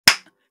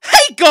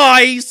Hey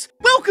guys!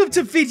 Welcome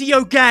to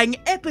Video Gang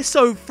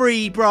Episode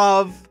 3,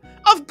 bruv!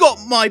 I've got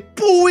my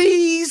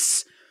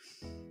boys!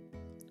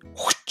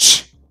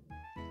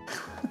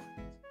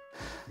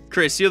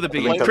 Chris, you're the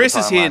big... Chris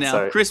is here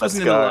now. Chris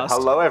wasn't in the last.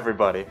 Hello,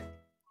 everybody.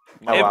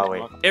 How are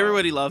we?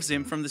 Everybody loves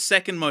him, from the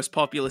second most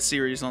popular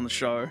series on the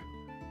show.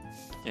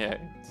 Yeah.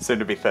 Soon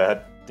to be third.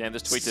 Damn,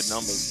 this tweeted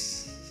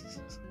numbers.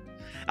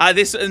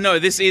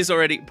 This is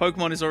already...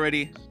 Pokemon is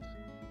already...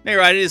 No,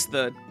 right, it is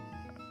third.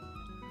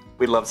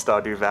 We love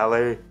Stardew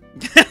Valley.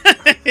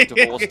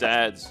 Divorced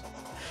dads.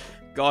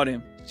 Got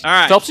him.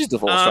 Alright. Topsy's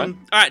divorced, right?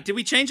 Alright, did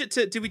we change it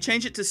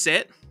to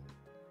set?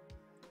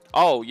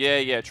 Oh,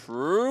 yeah,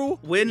 true.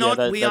 We're not...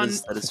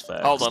 that is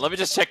fair. Hold on, let me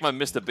just check my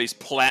Mr. Beast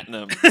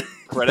Platinum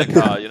credit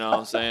card, you know what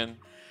I'm saying?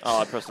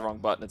 Oh, I pressed the wrong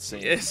button, it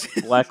seems. Yes.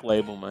 Black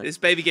label, mate. This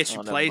baby gets you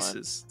never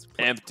places.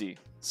 Empty.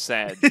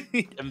 Sad.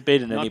 Haven't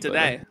beaten anybody. Not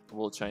today.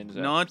 We'll change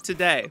that. Not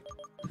today.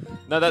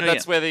 No,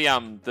 that's where the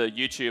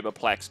YouTuber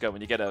plaques go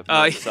when you get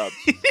a sub.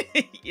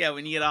 Yeah,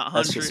 when you get 100.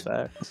 That's just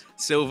facts.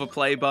 Silver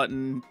play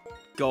button,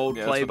 gold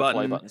play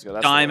button,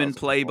 go. diamond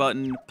play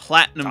button,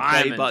 platinum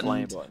play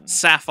button,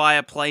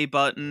 sapphire play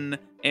button,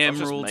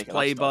 emerald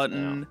play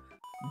button,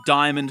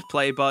 diamond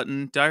play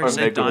button. Did I already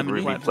say diamond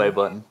Ruby play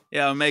button?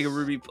 Yeah, Omega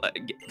Ruby play.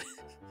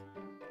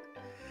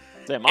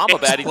 Damn, Mama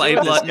Baddie play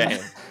button. This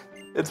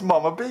game. It's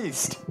Mama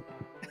Beast.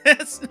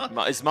 It's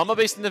not. Is Mama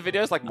Beast in the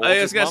videos like more?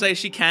 I was gonna say, is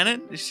she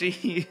canon? Is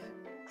she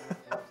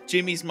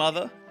Jimmy's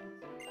mother?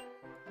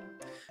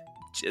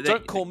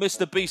 Don't call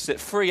Mr. Beast at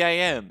 3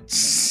 AM.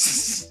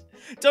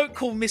 Don't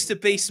call Mr.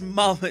 Beast's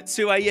mum at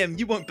 2 AM.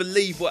 You won't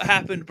believe what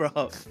happened, bro.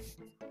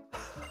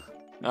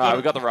 Alright,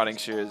 we got the running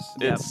shoes.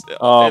 Yep.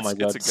 My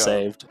god, it's a go.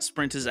 saved.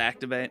 Sprinters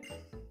activate.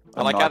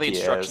 I like how the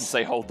instructions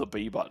say hold the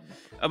B button.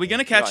 Are we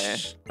gonna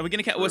catch? Are we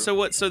gonna catch?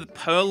 So the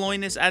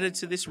Purloin is added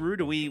to this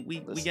route. Are we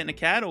getting a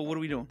cat, or what are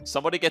we doing?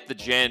 Somebody get the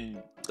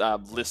gen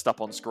list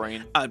up on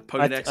screen.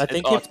 Pokedex. I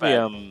think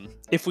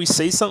if we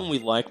see something we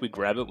like, we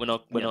grab it. We're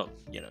not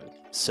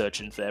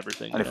searching for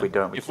everything. And if we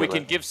don't, if we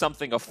can give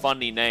something a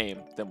funny name,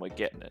 then we're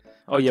getting it.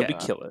 Oh yeah, we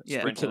kill it.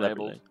 Yeah, we kill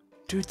everything.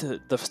 Dude,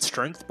 the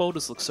strength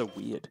boulders look so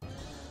weird.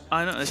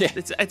 I know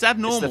it's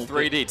abnormal. It's the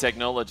 3D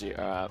technology.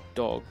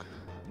 Dog.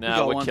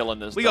 Now we're killing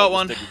this. We got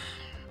one.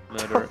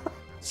 Murder it.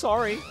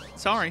 Sorry.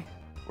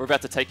 We're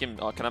about to take him.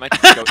 Oh, can I make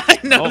him go?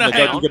 No, oh my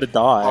god, you're gonna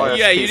die. Oh,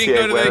 yeah, you didn't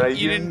go to where the.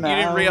 You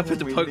didn't re-up at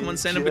the We Pokemon need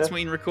Center you.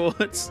 between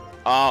records.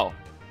 Oh.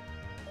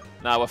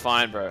 No, we're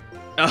fine, bro.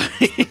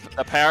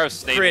 The power of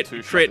Stable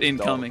 2 crit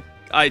incoming.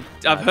 I've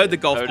heard the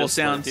golf ball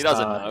sounds. He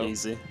doesn't know.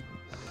 Easy.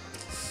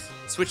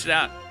 Switch it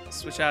out.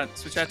 Switch out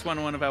to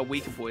one of our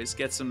weaker boys.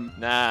 Get some.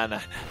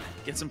 Nah.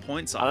 Get some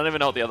points I up. don't even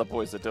know what the other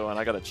boys are doing.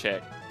 I gotta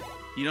check.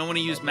 You don't want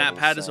to use Map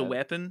Pad as a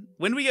weapon.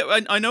 When do we get?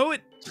 I know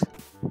it.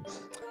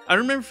 I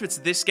don't remember if it's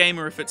this game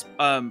or if it's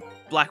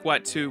Black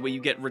White 2, where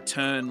you get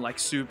return like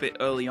super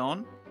early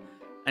on,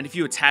 and if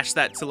you attach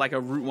that to like a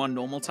Route 1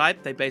 normal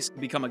type, they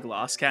basically become a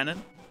glass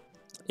cannon.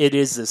 It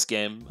is this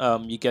game.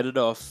 You get it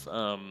off.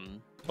 Oh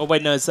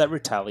wait, no, is that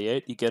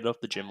Retaliate? You get it off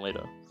the gym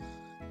leader.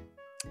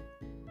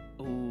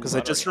 Because I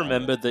just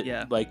remembered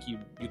that like you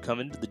come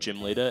into the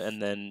gym leader and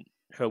then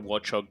her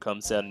Watchog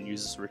comes out and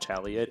uses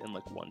Retaliate and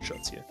like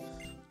one-shots you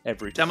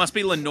every time. That must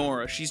be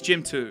Lenora. She's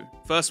gym 2.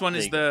 First one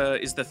is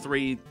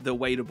the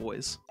waiter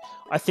boys.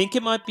 I think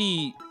it might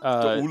be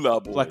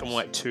Black and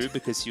White 2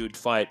 because you would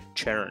fight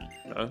Charon,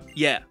 no?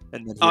 Yeah.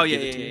 And then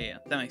yeah.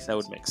 That makes sense. That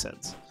would make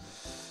sense.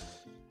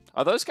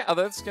 Are those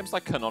games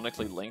like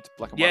canonically linked?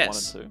 Black and White 1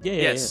 and 2?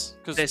 Yeah. Yes.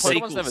 Because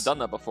Pokemon's never done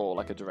that before,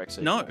 like a direct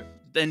sequel. No,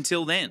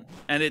 until then,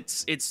 and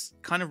it's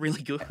kind of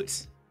really good.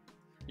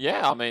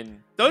 Yeah, I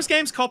mean, those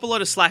games cop a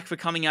lot of slack for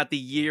coming out the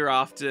year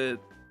after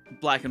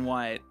Black and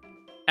White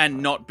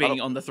and not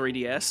being on the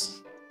 3DS.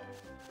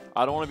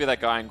 I don't want to be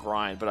that guy and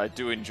grind, but I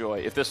do enjoy.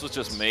 If this was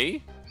just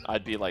me,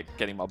 I'd be like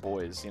getting my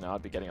boys.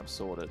 I'd be getting them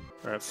sorted.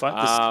 All right,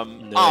 fight this.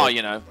 Oh,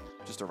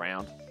 just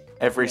around.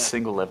 Every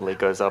single level he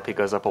goes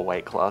up a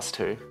weight class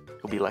too.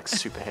 He'll be like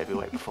super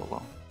heavyweight before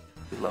long.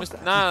 We love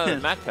that. No,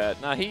 Matt Pat.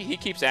 No, he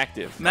keeps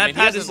active. Matt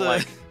Pat is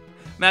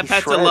Matt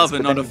Pat's a lover,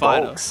 not a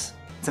fighter. It's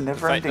a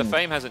never-ending. The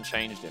fame hasn't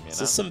changed him. Is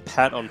this some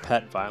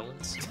pat-on-pat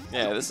violence?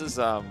 Yeah, this is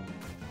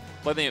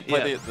play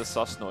the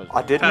sus noise.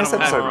 I did miss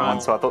episode 1,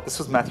 right. so I thought this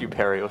was Matthew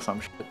Perry or some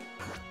shit.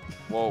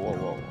 Whoa.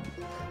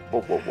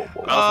 Whoa.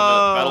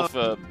 Battle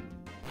for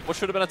what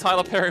should have been a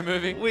Tyler Perry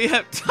movie. We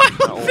have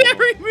Tyler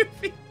Perry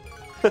movie.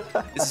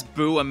 This is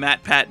Boo, a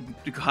Matt Pat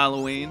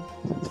Halloween.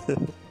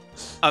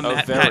 A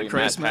Matt Pat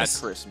Christmas. Matt Pat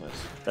Christmas.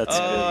 That's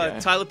good. Yeah.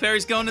 Tyler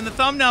Perry's going in the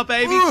thumbnail,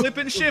 baby. Clip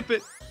it and ship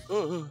it.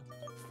 All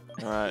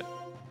right.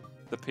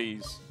 The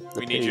peas.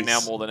 We need you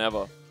now more than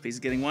ever. He's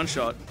getting one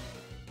shot.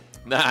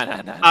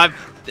 Nah.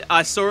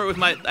 I saw it with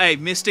my... Hey,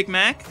 Mystic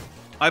Mac,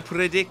 I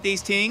predict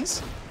these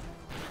things.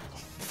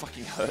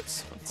 Fucking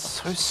hurts. It's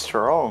so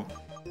strong.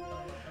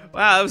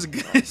 Wow, that was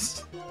good.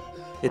 It's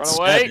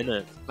away. isn't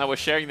it? No, we're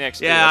sharing the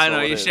XP. Yeah, I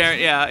know. You're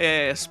sharing...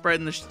 Yeah.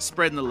 Spreading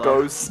the love.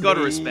 Go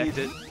Gotta respect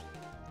it.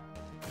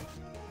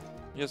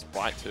 He has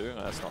bite too.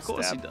 No, that's not Of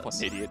course stab. he does. What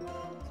an idiot.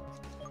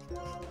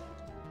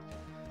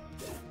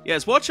 Yeah,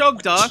 is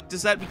Watchog dark?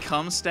 Does that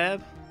become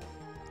stab?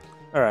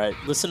 All right,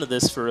 listen to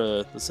this for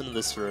a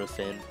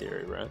fan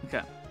theory, right?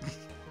 Okay.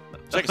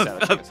 Check us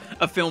out.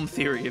 A film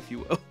theory, if you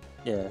will.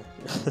 Yeah.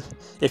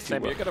 If you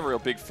Sam, will. you've got a real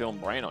big film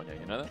brain on you.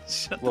 You know that?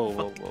 Shut Whoa, the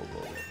whoa, fuck. whoa,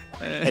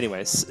 whoa.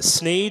 Anyways,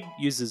 Sneed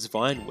uses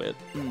Vine Whip.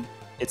 Mm.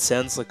 It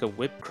sounds like a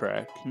whip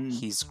crack. Mm.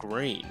 He's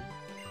green.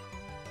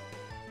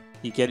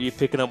 You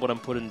picking up what I'm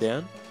putting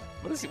down?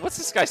 What's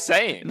this guy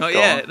saying? Not Go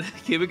yet. on.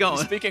 Keep it going.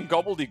 He's speaking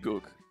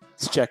gobbledygook.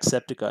 It's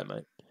Jacksepticeye,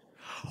 mate.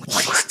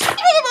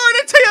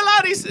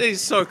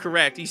 He's so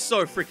correct. He's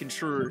so freaking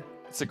true.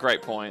 It's a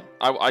great point.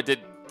 I did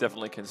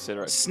definitely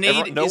consider it.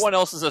 Sneed no is- one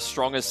else is as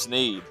strong as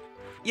Sneed.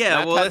 Yeah,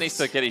 Matt well, Pat needs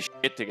to get his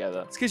shit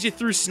together. it's because you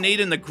threw Sneed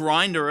in the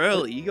grinder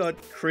early. You got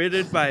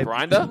critted by...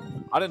 Grinder?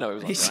 I didn't know he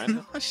was He's on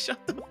Grinder. not,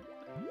 shut the...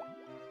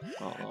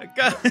 Oh, oh.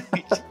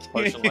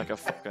 Potion God. like a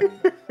fucking...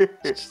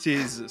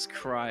 Jesus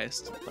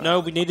Christ. No,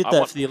 we needed I that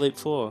want- for the Elite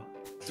Four.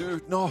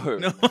 Dude, no.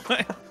 No.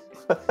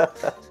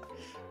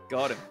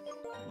 Got him.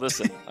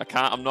 Listen,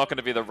 I'm not going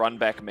to be the run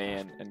back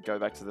man and go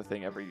back to the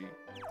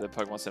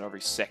Pokemon Center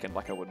every second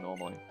like I would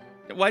normally.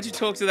 Why'd you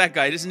talk to that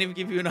guy? He doesn't even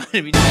give you an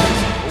item. He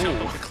just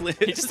jumped off a cliff.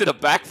 He just did a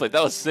backflip.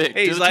 That was sick.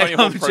 He's Do the like, Tony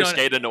Hawk I'm Pro Johnny-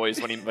 Skater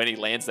noise when he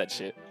lands that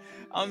shit.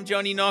 I'm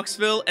Johnny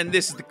Knoxville, and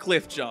this is the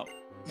cliff jump.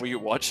 Were you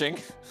watching?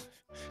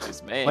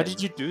 This man. Why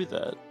did you do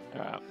that?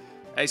 Alright.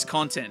 Ace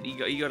content.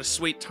 You got a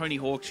sweet Tony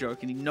Hawk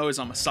joke, and he knows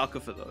I'm a sucker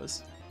for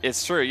those.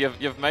 It's true.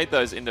 You've made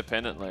those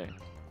independently.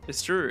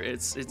 It's true.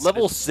 It's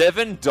Level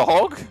 7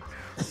 dog.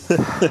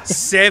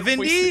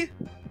 70.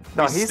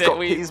 No, he's got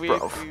peas,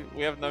 bro.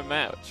 We have no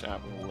match.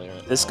 We'll leave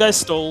it. This guy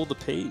stole all the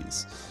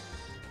peas.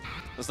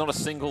 There's not a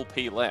single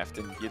P left,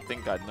 and you'd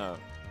think I'd know.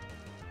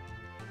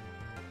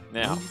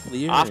 Now,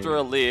 Leering. after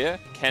a Leer,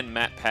 can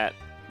Matt Pat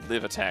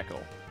live a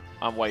tackle?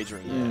 I'm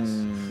wagering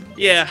yes.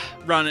 Yeah,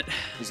 run it.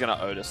 He's gonna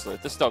Otis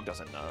live. This dog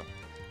doesn't know.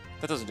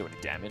 That doesn't do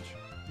any damage.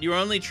 Your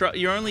only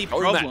Matt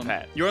problem.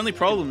 Pat. Your only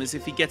problem is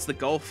if he gets the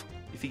golf.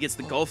 If he gets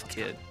the golf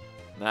kid.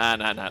 Nah.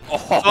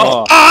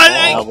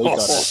 Oh, we got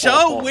it.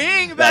 show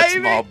wing, baby. That's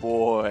my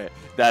boy.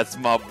 That's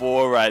my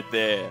boy right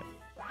there.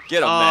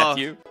 Get him,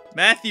 Matthew.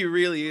 Matthew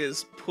really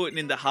is putting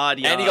in the hard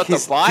yard. And he got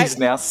the bite. He's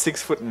now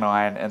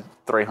 6'9" and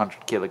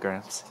 300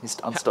 kilograms. He's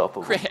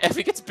unstoppable. If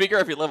he gets bigger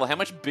every level, how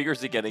much bigger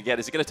is he going to get?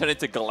 Is he going to turn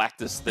into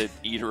Galactus, the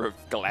eater of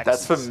Galactus?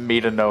 That's for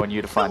me to know and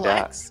you to find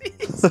out.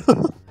 He's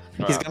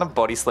Alright. gonna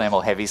body slam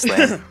or heavy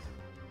slam.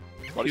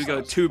 Body Here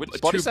we go, slams.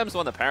 Body two- slam's the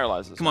one that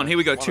paralyzes. Come on, here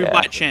we go. Two Yeah.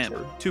 bite champ.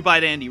 Two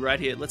bite Andy right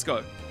here. Let's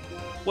go.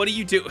 What are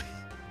you doing?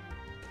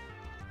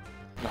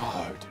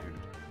 No,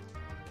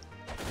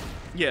 dude.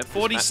 Yeah,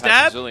 40 Matt stab.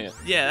 Pat's resilient.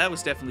 Yeah, that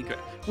was definitely good.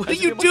 What are How's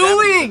he you get more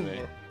damage doing? than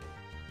me?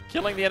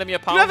 Killing the enemy You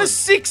have opponent. a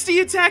 60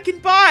 attack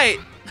and bite.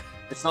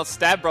 It's not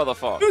stab, brother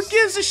fox. Who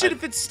gives a shit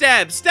if it's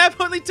stab? Stab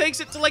only takes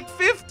it to like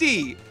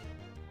 50.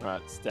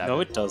 Right, stab.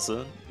 No, it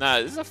doesn't.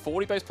 No, this is a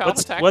 40 base power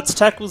attack. What's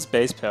tackle's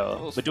base power?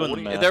 It was We're doing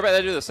the 40. math.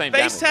 They do the same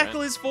Base damage,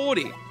 tackle right? is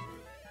 40.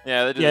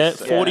 Yeah, they do Yeah, the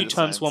same. 40 the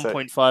times same.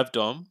 1.5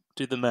 Dom.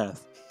 Do the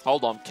math.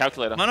 Hold on,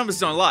 calculator. My numbers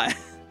don't lie.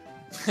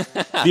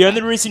 The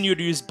only reason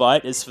you'd use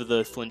bite is for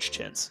the flinch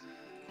chance.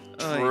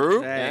 True.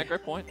 Okay. Yeah,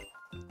 great point.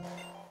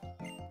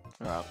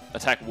 Alright,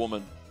 attack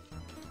woman.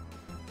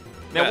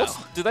 Now,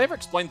 Well. do they ever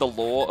explain the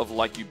law of,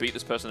 like, you beat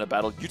this person in a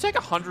battle, you take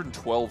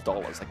 $112.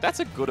 Like, that's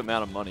a good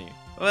amount of money.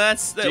 Well,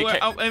 that's. GK.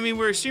 I mean,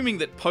 we're assuming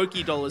that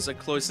Poké dollars are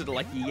closer to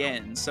like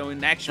yen. So in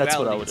That's what I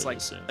actuality, would it's like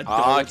assume.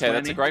 $1.20. Okay,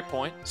 that's a great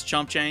point. It's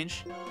chump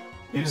change.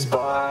 Use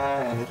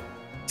bite.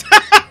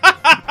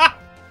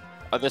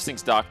 Oh, this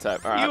thing's dark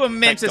type. Alright. You were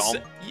meant to, thanks,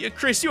 Dom.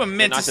 Chris. You were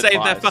meant to nice save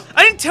that. advice.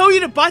 I didn't tell you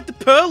to bite the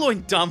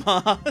purloin,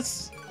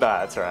 dumbass. Nah,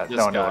 that's alright. This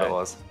No one knew what guy. it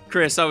was.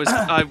 Chris, I was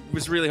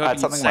really I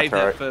had hoping you'd something in my save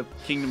that throat.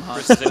 for Kingdom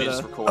Hearts. Chris is in but,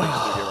 his recording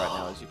studio right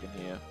now, as you can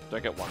hear.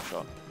 Don't get one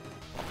shot.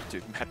 Oh,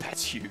 dude, Matt,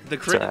 that's you.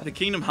 the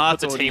Kingdom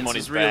Hearts Puts a team audience on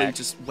his is really back.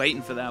 just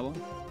waiting for that one.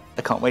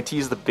 I can't wait to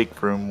use the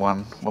big room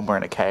one when we're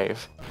in a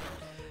cave.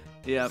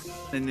 Yeah,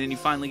 and then you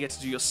finally get to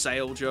do your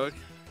sail joke.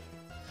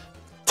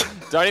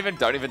 Don't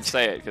even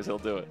say it, because he'll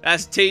do it.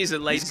 That's teaser,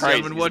 ladies and crazy,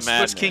 gentlemen. he's Watch, mad,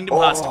 watch man. Kingdom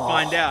Hearts to Oh.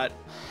 find out.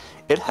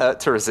 It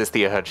hurt to resist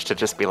the urge to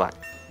just be like,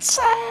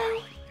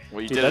 sail.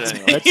 Well, you Dude, did that's- it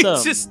anyway. That's, He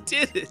um, just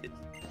did it.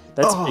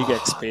 That's Oh, big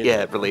XP.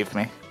 Yeah, it relieved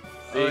me.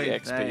 Big Oy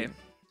XP. vey.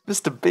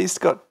 Mr. Beast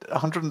got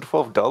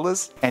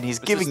 $112 and he's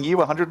This giving is- you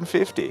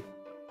 $150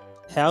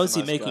 How is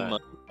he Nice making guy.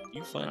 money?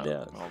 You find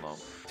Oh, out. Hold on.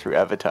 through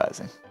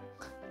advertising.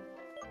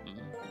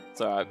 It's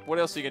alright. What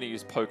else are you going to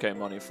use Poke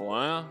money for,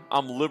 huh?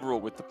 I'm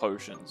liberal with the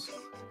potions.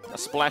 I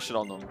splash it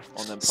on them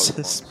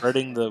Pokemon.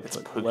 Spreading the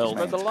wealth.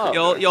 Spread the love.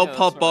 Y'all Yeah,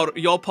 pop that's right.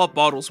 y'all pop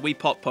bottles. We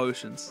pop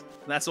potions.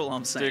 That's all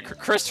I'm saying. Dude,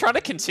 Chris trying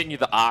to continue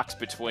the arcs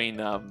between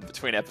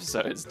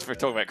episodes. We're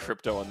talking about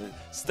crypto on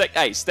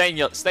the. Stay in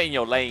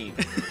your lane.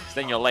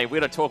 Stay in your lane. We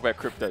don't talk about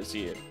cryptos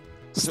here.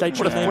 State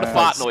Put your a name.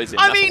 fart noise in.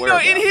 I that's mean, what no.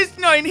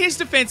 we're In his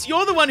defense,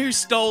 you're the one who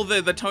stole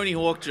the Tony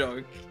Hawk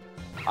joke.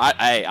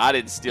 I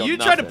didn't steal. You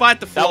nothing. tried to bite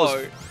the That was-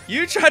 flow.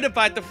 You tried to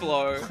bite the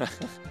flow.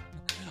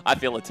 I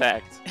feel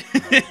attacked.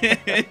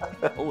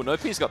 Oh,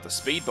 NoPeas got the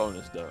speed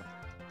bonus though.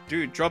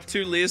 Dude, drop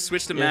 2 Liz,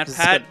 switch to Yeah, Matt 'cause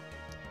Pat.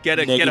 Get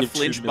a Negative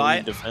flinch 2 by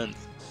million it. defense.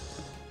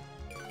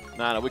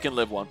 No, we can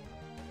live one.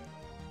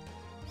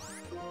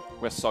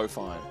 We're so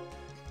fine.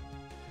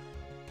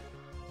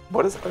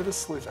 What does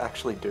Oversleuth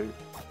actually do?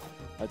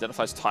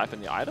 Identifies type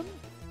in the item?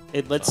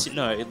 It lets you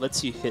it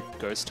lets you hit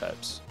ghost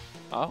types.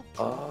 Oh.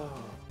 Oh.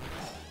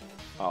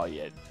 Oh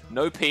yeah.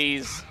 No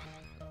peas.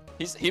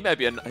 He may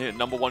be a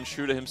 #1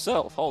 shooter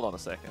himself. Hold on a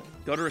second.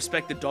 Gotta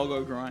respect the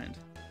doggo grind.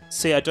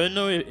 See, I don't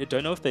know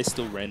if they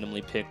still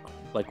randomly pick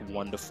like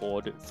 1 to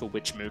 4 for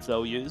which move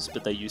they'll use,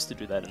 but they used to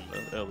do that in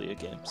the earlier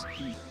games.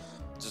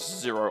 Just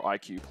 0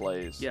 IQ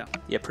plays. Yeah.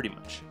 Yeah, pretty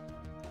much.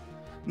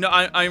 No,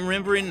 I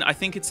remember I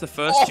think it's the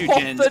first 2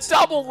 gens. The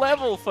double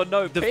level for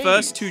no The peas.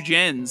 first 2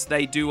 gens,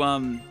 they do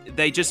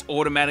they just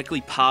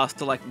automatically path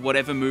to like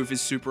whatever move is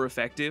super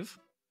effective.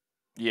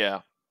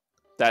 Yeah.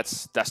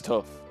 That's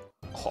tough.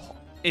 Oh.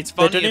 It's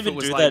funny They don't if even it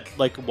was do like, that.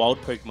 Like wild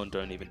Pokemon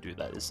don't even do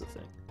that. Is the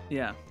thing.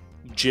 yeah.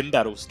 Gym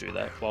battles do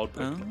that. Wild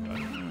Pokemon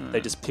don't.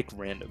 They just pick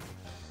random.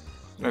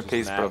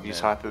 NoPeasBruv, use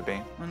Hyper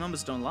Beam. My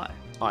numbers don't lie.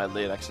 I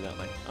leered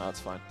accidentally. Oh, that's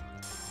fine.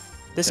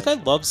 This guy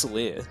loves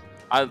Leer.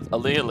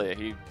 Leer,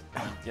 he,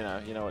 you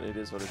know what it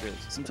is. What it is.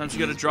 Sometimes you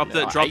gotta drop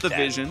I the hate that.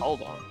 vision.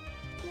 Hold on.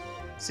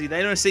 See,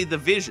 they don't see the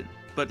vision,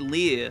 but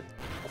Leer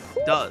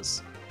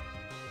does.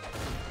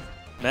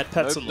 Matt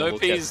Pat's on the No lookout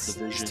for peas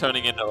the vision. is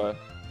turning into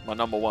my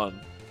 #1.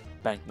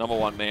 Bang.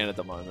 #1 man at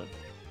the moment.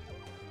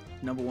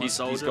 #1 He's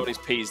soldier. got his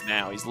peas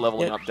now. He's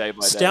leveling Yeah, up day by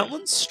day.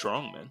 Stoutland's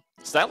strong, man.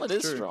 Stoutland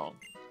is True. strong.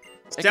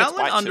 It gets Stoutland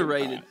bite too,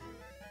 underrated. right?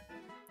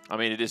 I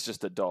mean, it is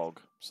just a dog,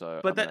 so.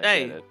 But I mean, that- I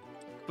hey, get it.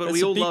 But That's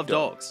we a all big love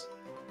dog. dogs.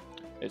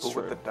 It's But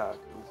true. with the dog.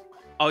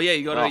 Oh yeah,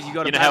 you gotta Oh, you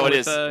gotta you know battle how it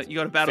with is. you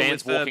gotta battle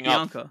Fans with walking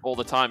Bianca. up all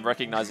the time,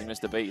 recognizing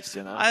Mr. Beast.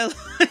 You know.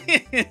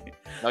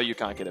 No, you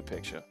can't get a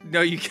picture.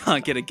 No, you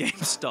can't get a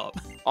GameStop.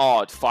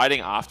 Oh,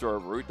 fighting after a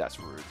route? That's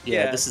rude.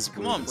 Yeah, Yeah, this is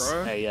come on, Woods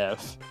bro.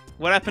 AF.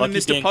 What happened Lucky to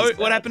Mr. Dank is What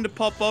bad. happened to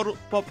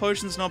Pop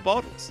Potions, not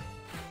bottles?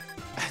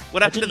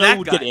 What I happened to didn't know that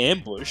we'd guy? get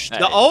ambushed. Hey.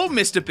 The old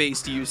Mr.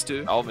 Beast used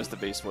to. Oh, Mr.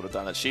 Beast would have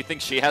done it. She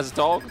thinks she has a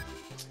dog.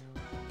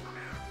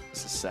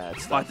 This is sad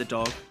stuff. Bite the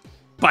dog.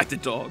 Bite the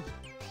dog.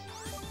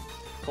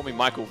 Call me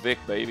Michael Vick,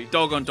 baby.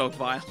 Dog on dog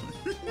violence.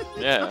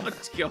 Yeah. Oh,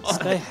 This God.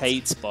 guy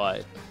hates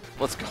bite.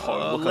 Let's go.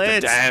 Oh, Look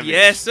at the damage.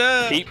 Yes,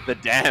 sir. Keep the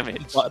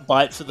damage.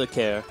 Bite for the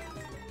care.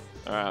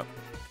 All right.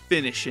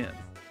 Finish him.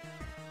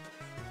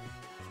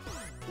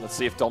 Let's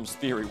see if Dom's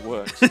theory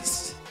works.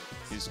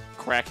 His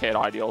crackhead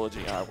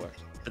ideology. Ah, it worked.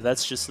 But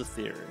that's just the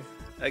theory.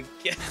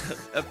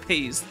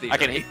 Appease theory. I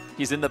can.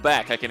 He's in the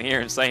back. I can hear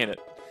him saying it.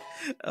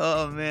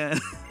 Oh man.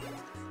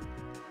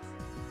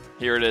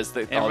 Here it is.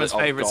 Everyone's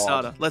favorite God.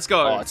 starter. Let's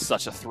go. Oh, it's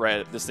such a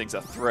thread. This thing's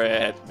a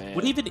thread, man.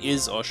 What even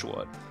is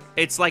Oshawott?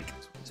 It's like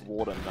It's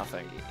water,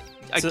 nothing.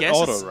 I It's an guess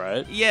auto, it's-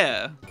 right?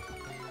 Yeah,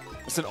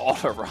 It's an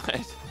otter,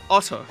 right?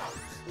 Otto.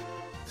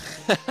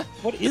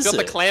 What He's is got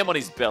it? the clam on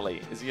his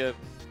belly. Is he a...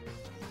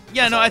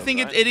 Yeah, no, That's I Otter,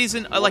 think right? it is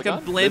like a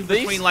Water? blend With these?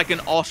 between like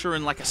an otter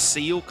and like a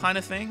seal kind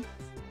of thing.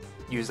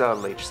 Use our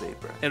Leech Seed,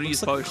 bro. It'll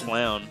use Looks like a potion.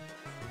 clown.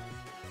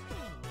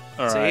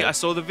 See, Alright. I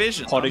saw the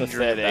vision. Potting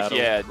during Pathetic. battle.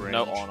 Yeah, Cringe.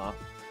 no honor.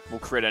 We'll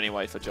crit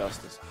anyway for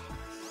justice.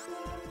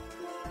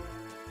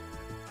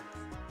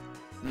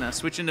 Nah,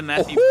 switch into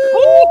Matthew.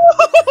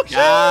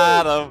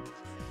 Got him.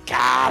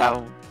 Got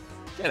him.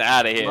 Get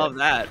out of here. Love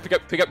that.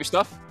 Pick up your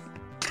stuff.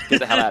 Get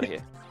the hell out of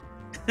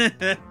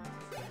here.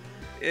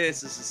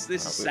 This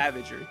is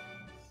savagery.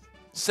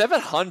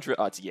 700.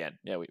 Oh, it's yen.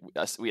 Yeah,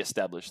 we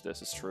established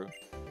this. It's true.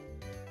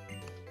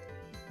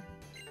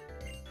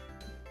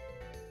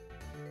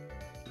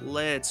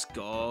 Let's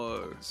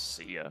go.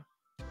 See ya.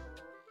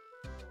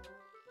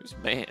 Who's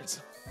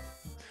man's?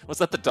 Was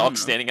that the dog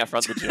standing out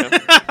front of the gym?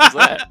 What's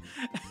that?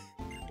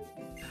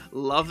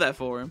 Love that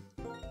for him.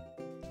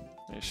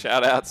 Yeah,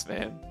 shout outs,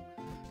 man.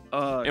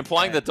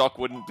 Implying Okay. the doc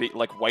wouldn't be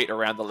like wait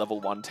around the level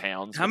 1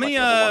 towns. How with, many,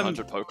 like, level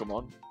 100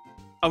 Pokemon?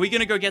 Are we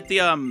gonna go get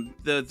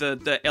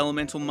the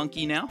elemental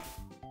monkey now?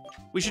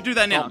 We should do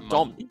that now.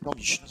 Dom, you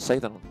should say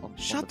that on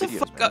Shut the the videos,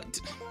 fuck man. up.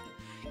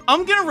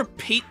 I'm gonna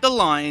repeat the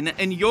line,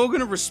 and you're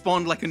gonna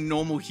respond like a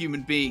normal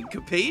human being.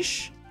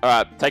 Capiche? All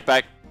right, take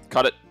back,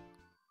 cut it.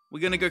 We're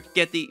gonna go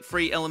get the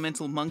free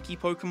elemental monkey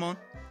Pokemon.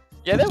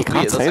 Yeah, that You would be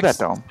can't it. say That's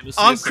that, like- Dom.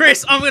 I'm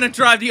Chris. I'm gonna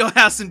drive to your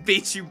house and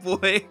beat you,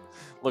 boy.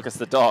 Look, it's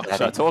the dog.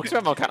 Should I talk to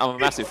him? I'm a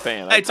massive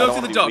fan. Hey, talk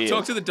to the dog.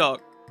 Talk to the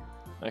dog.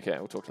 Okay,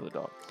 we'll talk to the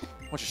dog. Why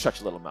don't you shut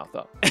your little mouth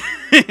up?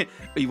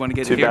 You want to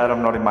get Too it here? bad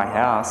I'm not in my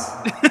house.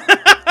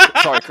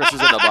 Sorry, Chris is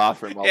in the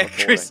bathroom while Yeah,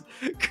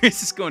 recording.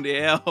 Chris is going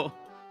to hell.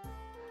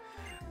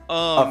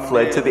 Oh, I've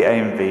fled to the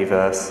AMV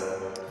verse.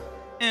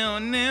 No,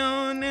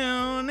 no,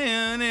 no,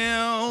 no,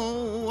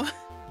 no.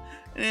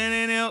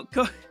 No, no.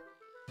 Go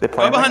They're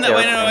playing behind that.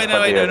 like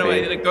Wait, no,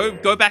 Derek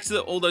wait. Go back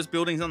to all those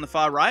buildings on the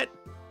far right,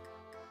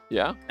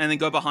 Yeah? and then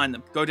go behind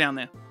them. Go down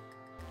there.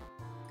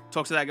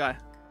 Talk to that guy.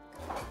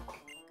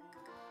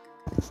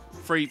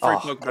 Free Oh,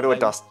 Pokemon. go to a Lady.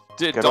 dust.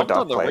 Dude, go to a Dom's dark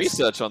done the place.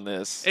 research on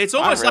this. It's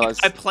almost like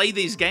realized- I play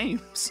these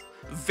games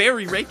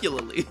very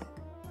regularly.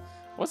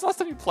 When's the last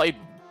time you played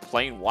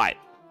plain white?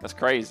 That's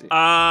crazy.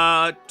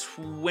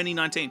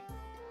 2019.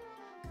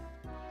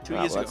 2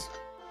 Wow, years ago. that's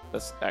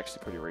That's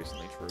actually pretty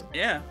recently true.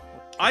 Yeah.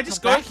 I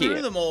just go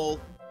through them all.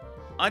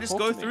 I just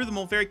go through them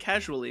all very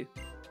casually.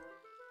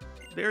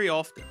 Very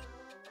often.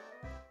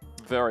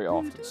 Very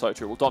often. So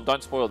true. Well,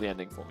 don't spoil the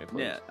ending for me,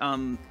 please. Yeah.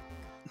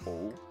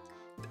 Oh.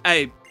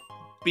 Hey,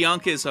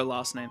 Bianca is her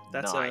last name.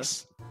 That's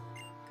nice.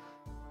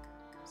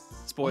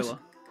 A spoiler.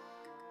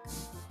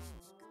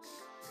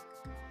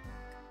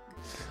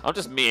 I'm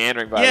just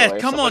meandering, by the way. Yeah,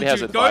 come on, Somebody has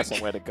dude, advice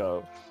on where to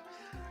go.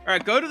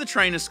 Alright, go to the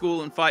trainer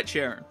school and fight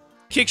Sharon.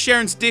 Kick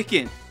Sharon's dick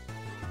in.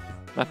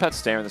 MatPat's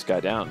staring this guy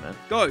down, man.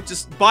 Go,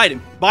 just bite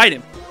him. Bite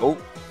him. Oh.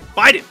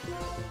 Bite him.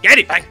 Get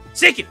it. Bang.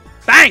 Sick it.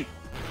 Bang.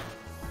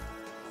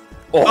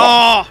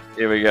 Oh.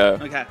 Here we go.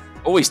 Okay.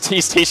 Oh, he's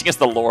teaching us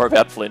the lore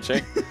about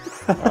flinching.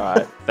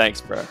 Alright,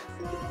 thanks, bro.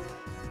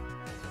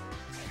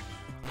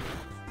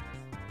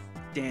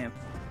 Damn.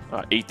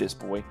 Alright, eat this,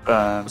 boy.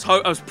 I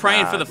was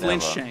praying for the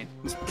flinch chain.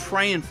 I was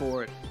praying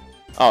for it.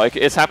 Oh,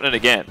 it's happening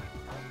again.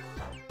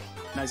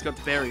 No, he's got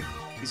the berry.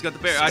 He's got the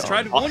berry. I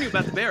tried to warn you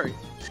about the berry.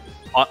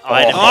 Let's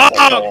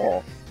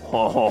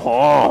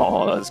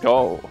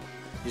go.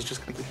 He's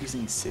just gonna keep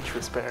using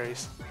citrus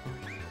berries.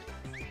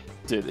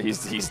 Dude,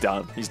 he's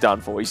done. He's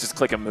done for. He's just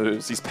clicking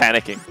moves. He's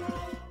panicking.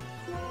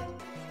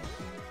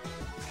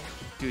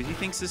 Dude, he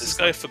thinks this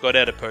guy forgot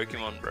how to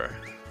Pokemon, bro.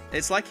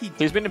 It's like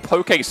he's been in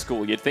Poke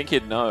school. You'd think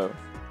he'd know.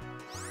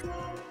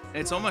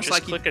 It's almost just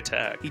like click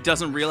attack. He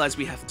doesn't realize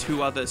we have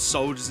 2 other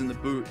soldiers in the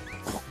boot.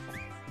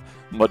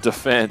 My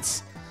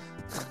defense.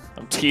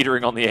 I'm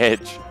teetering on the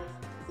edge.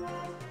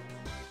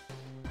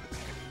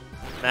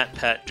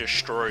 MatPat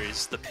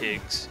destroys the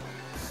pigs.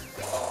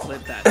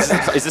 Flip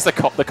that. Is this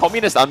the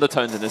communist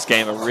undertones in this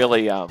game are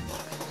really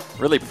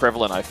really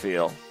prevalent? I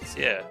feel.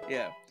 Yeah.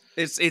 Yeah.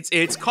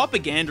 It's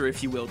propaganda,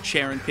 if you will.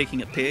 Sharon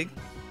picking a pig.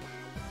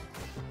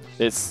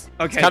 It's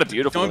okay. Kind of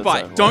beautiful. Don't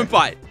bite. Don't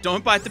bite.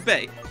 Don't bite the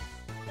bait.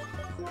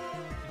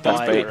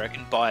 Bite, I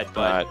reckon. Bite.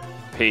 Right.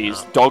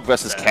 Peas. Dog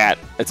versus cat.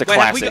 It's a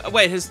classic.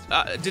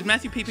 Did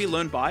Matthew PP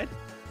learn bide?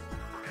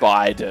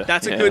 Bide.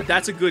 That's a good.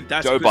 That's a good.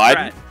 That's Joe a good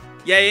Biden. Strat.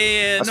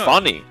 Yeah. That's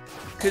funny.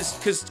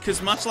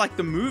 Because much like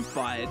the move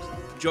bide,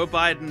 Joe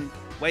Biden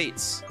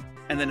waits,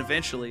 and then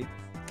eventually,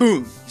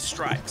 boom, he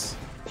strikes.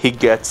 He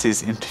gets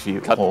his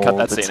interview. Cut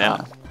that scene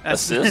out.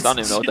 Assist? I don't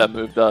even know what that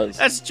move does.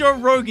 That's Joe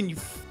Rogan, you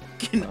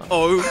fucking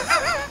Do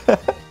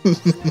you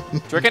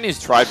reckon he's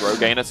tried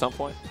Rogaine at some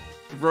point?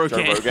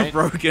 Rogan on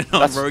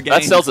Rogaine.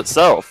 That sells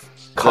itself.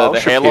 Carl the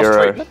hair loss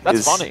Shapiro treatment? That's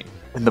is funny.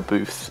 In the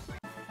booth.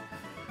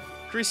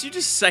 Chris, you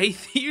just say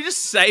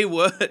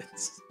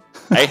words.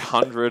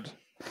 800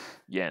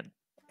 yen.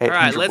 All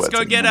right, let's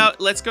go get our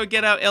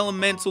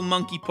elemental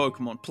monkey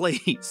Pokemon,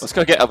 please. Let's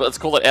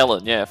call it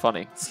Ellen. Yeah,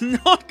 funny. It's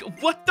not.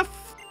 What the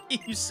f are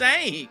you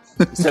saying?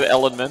 You said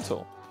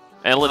elemental.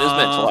 Ellen is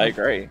mental. I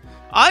agree.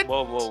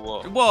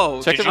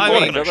 Whoa. Check the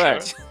recording. Go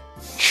back.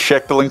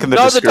 Check the link in the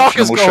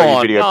description. We'll show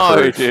you video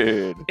proof.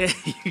 Dude.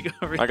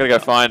 I gotta go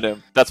find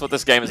him. That's what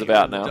this game is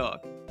about now.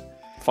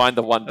 Find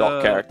the one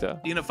doc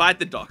character. You're gonna fight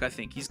the doc. I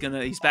think he's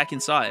back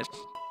inside.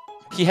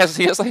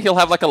 He'll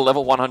have like a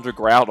level 100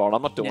 Groudon.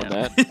 I'm not doing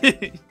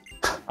that.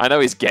 I know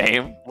his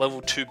game.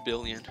 Level 2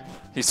 billion.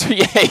 He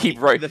hacked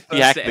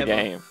the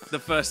game. The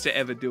first to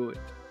ever do it.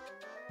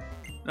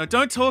 No,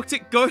 don't talk to.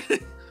 Go.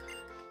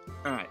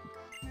 All right.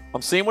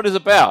 I'm seeing what it's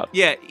about.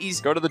 Yeah,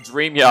 go to the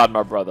dream yard,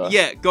 my brother.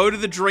 Yeah, go to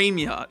the dream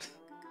yard.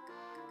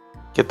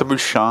 Get the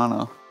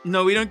Mushana.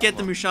 No, we don't get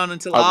the Mushana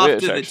until after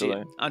the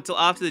gym. Until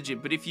after the gym.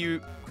 But if you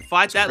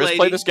fight that lady,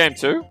 play this game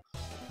too.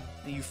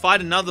 You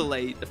fight another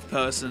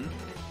person.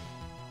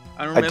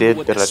 I don't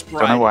remember but I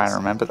don't know why I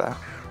remember that.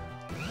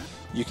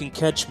 You can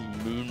catch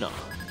Muna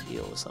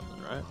here or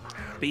something, right?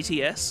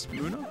 BTS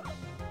Muna.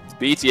 It's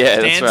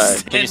BTS,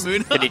 that's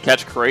right. Can you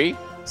catch Kree?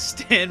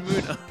 Stan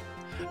Muna.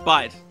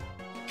 Bide.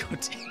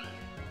 God damn.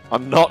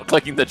 I'm not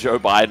clicking the Joe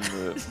Biden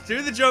move.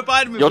 Do the Joe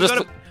Biden move.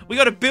 We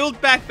gotta build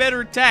back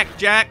better attack,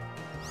 Jack.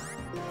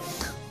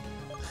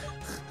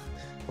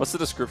 What's the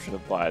description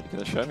of Bide? Can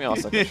it show me? I'll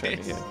show me here.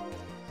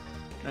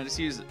 No, just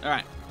use it. All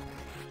right.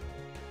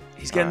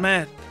 He's getting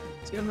mad.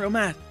 He's getting real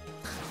mad.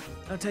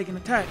 I'm taking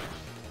attack.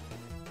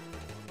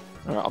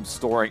 All right, I'm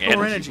storing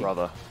energy,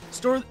 brother.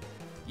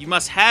 You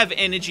must have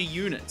energy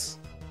units.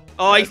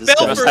 Oh, he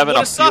fell for it.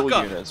 What a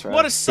sucker! Units, right?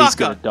 What a sucker! He's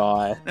gonna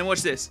die. Then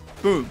watch this.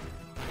 Boom.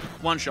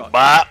 One shot.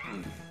 Bah.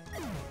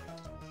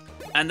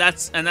 And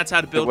that's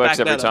how to build it works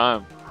back better. every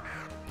time.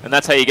 And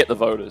that's how you get the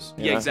voters.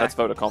 Yeah, exactly. That's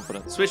voter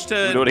confidence. Switch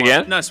to. Do it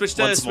again? No, switch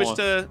to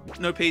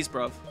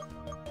NoPeasBruv.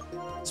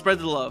 Spread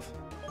the love.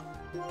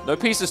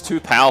 NoPeas is too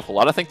powerful.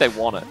 I don't think they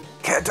want it.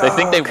 They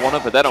think they want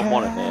it, but they don't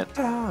want it, man.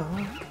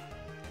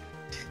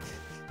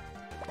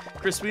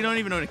 Chris, we don't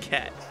even own a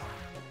cat.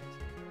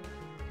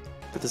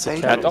 But there's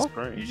a cat dog?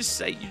 You just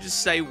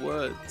say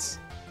words.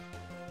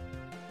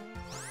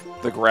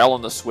 The growl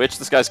on the switch.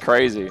 This guy's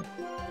crazy.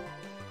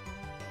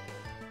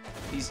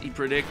 He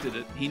predicted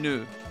it. He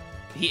knew.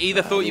 He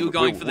either thought you were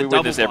going for the double. We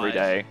win this every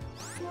day.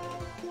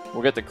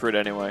 We'll get the crit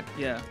anyway.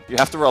 Yeah. You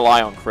have to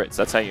rely on crits.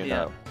 That's how you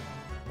know.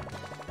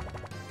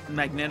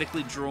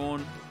 Magnetically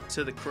drawn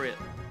to the crit.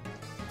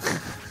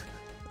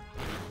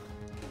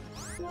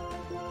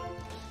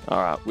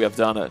 Alright, we have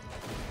done it.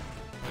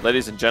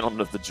 Ladies and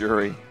gentlemen of the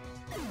jury,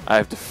 I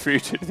have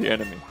defeated the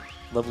enemy.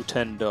 Level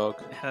 10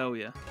 dog. Hell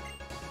yeah.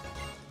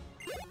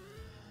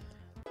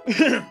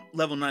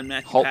 Level 9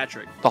 Matthew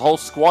Patrick. The whole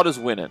squad is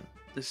winning.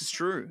 This is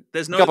true.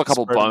 There's no... Pick up a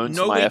couple bones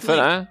no for my effort,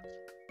 eh?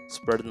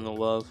 Spreading the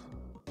love.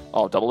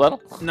 Oh, double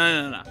battle?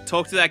 No.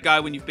 Talk to that guy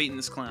when you've beaten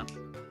this clown.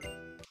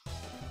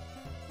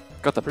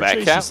 Got the Pretty back sure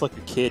he's cap? just like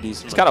a kid.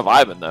 He's kind of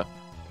vibing, though.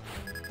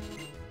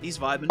 He's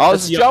vibing. Oh,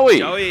 it's Joey.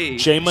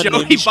 Joey. My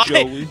name is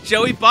Joey.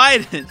 Joey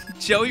Biden.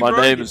 Joey My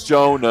Brogan. name is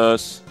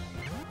Jonas.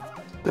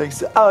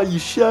 Thanks. Oh, you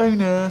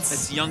shown us.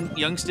 That's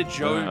youngster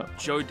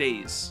Joe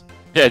Days.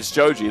 Yeah, it's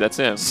Joji. That's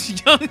him.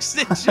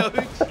 Youngster Joe.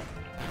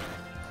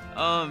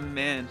 Oh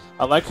man.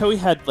 I like how we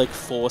had like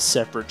 4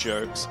 separate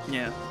jokes.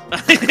 Yeah.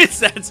 that's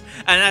the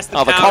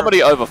power. The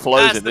comedy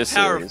overflows in this That's the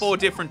power series. of 4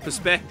 different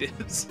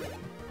perspectives.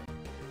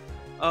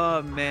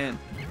 Oh man.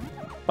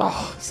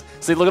 Oh,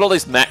 see, look at all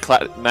these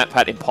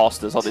MatPat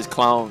imposters, all these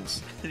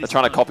clowns. They're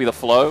trying to copy the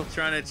flow.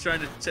 Trying to.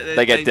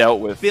 They get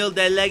dealt with. Build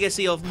their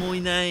legacy of my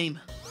name.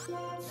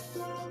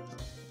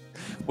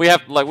 We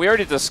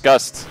already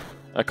discussed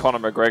Conor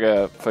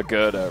McGregor for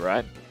Gerda,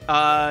 right?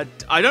 I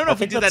don't know if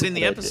we did that in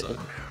the episode.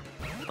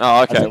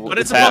 Oh, okay. But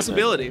it's a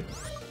possibility.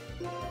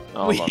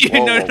 Oh,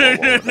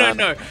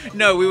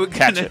 No. We were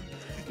catch gonna... it.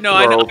 No,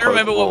 I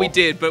remember what we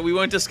did, but we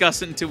won't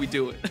discuss it until we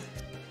do it.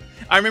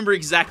 I remember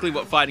exactly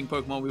what fighting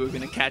Pokemon we were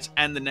going to catch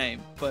and the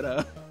name,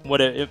 but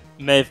What it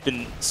may have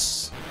been.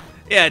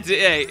 Yeah.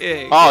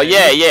 Oh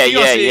yeah.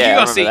 You're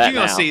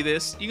gonna see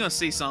this. You're gonna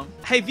see something.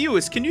 Hey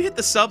viewers, can you hit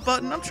the sub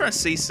button? I'm trying to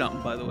see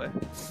something, by the way.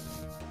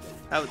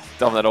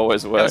 That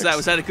always works.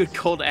 Was that a good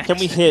call to action?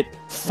 Can we hit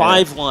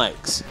 5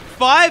 likes?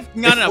 5?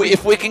 No.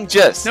 If we can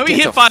just we get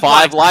hit to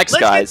 5 likes,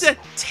 guys. Let's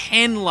get to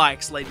 10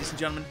 likes, ladies and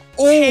gentlemen.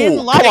 Ooh, 10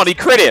 likes. come on, he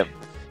crit him.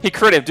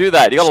 Do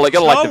that. You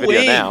gotta like the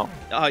video now.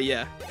 Oh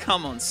yeah,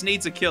 come on,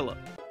 Sneed's a killer.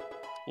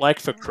 Like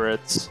for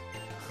crits.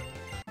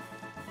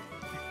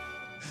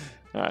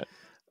 All right.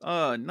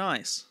 Oh,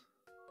 nice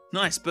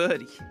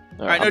birdie.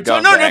 All right, right,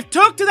 no,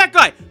 talk to that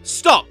guy.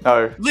 Stop.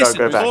 No, listen,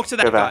 go back. talk to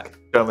that go guy. back.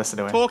 Don't listen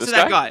to him. Talk to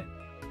that guy.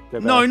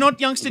 No,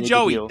 not youngster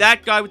Joey.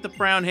 That guy with the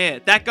brown hair.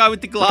 That guy with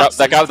the glasses.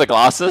 That guy with the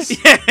glasses?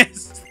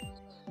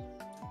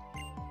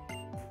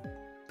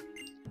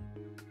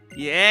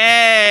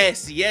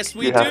 Yes. Yes,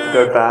 we do. You have to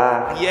go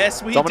back.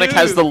 Yes, we Dominic do.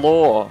 has the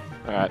law.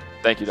 All right,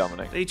 thank you,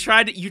 Dominic. You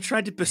tried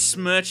to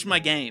besmirch my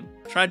game.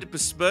 Dominic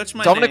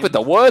name. with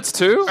the words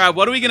too. All right,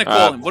 what are we gonna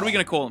call him? What are we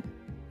gonna call him?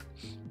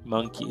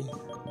 Monkey.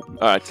 All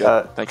right,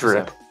 good. Thank you,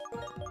 Drip. sir.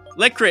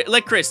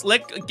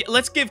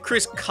 Let's give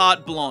Chris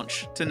carte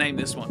blanche to name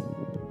this one.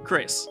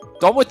 Chris.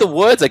 Dom with the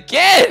words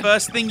again.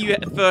 First thing.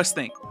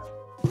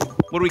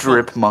 What do we call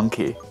Drip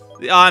monkey.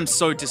 I'm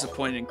so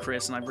disappointed in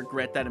Chris, and I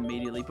regret that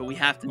immediately. But we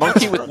have to.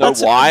 Monkey with no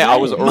Y. I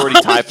was already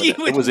typing it.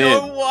 It was in.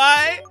 Monkey with no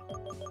Y.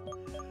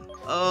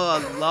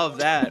 Oh, I love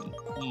that.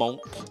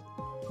 Monkey.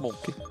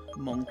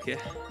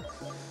 All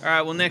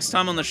right. Well, next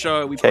time on the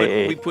show, we put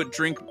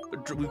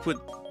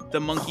the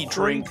monkey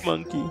drink.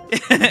 Monkey.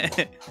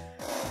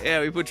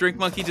 Yeah, we put Drink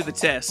Monkey to the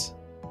test.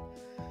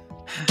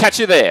 Catch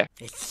you there.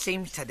 It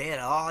seems today that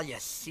all you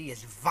see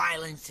is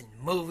violence in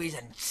movies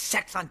and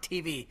sex on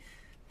TV.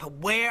 But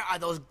where are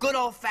those good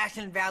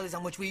old-fashioned values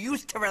on which we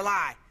used to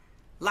rely?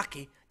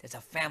 Lucky, there's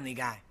a Family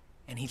Guy,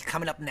 and he's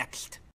coming up next.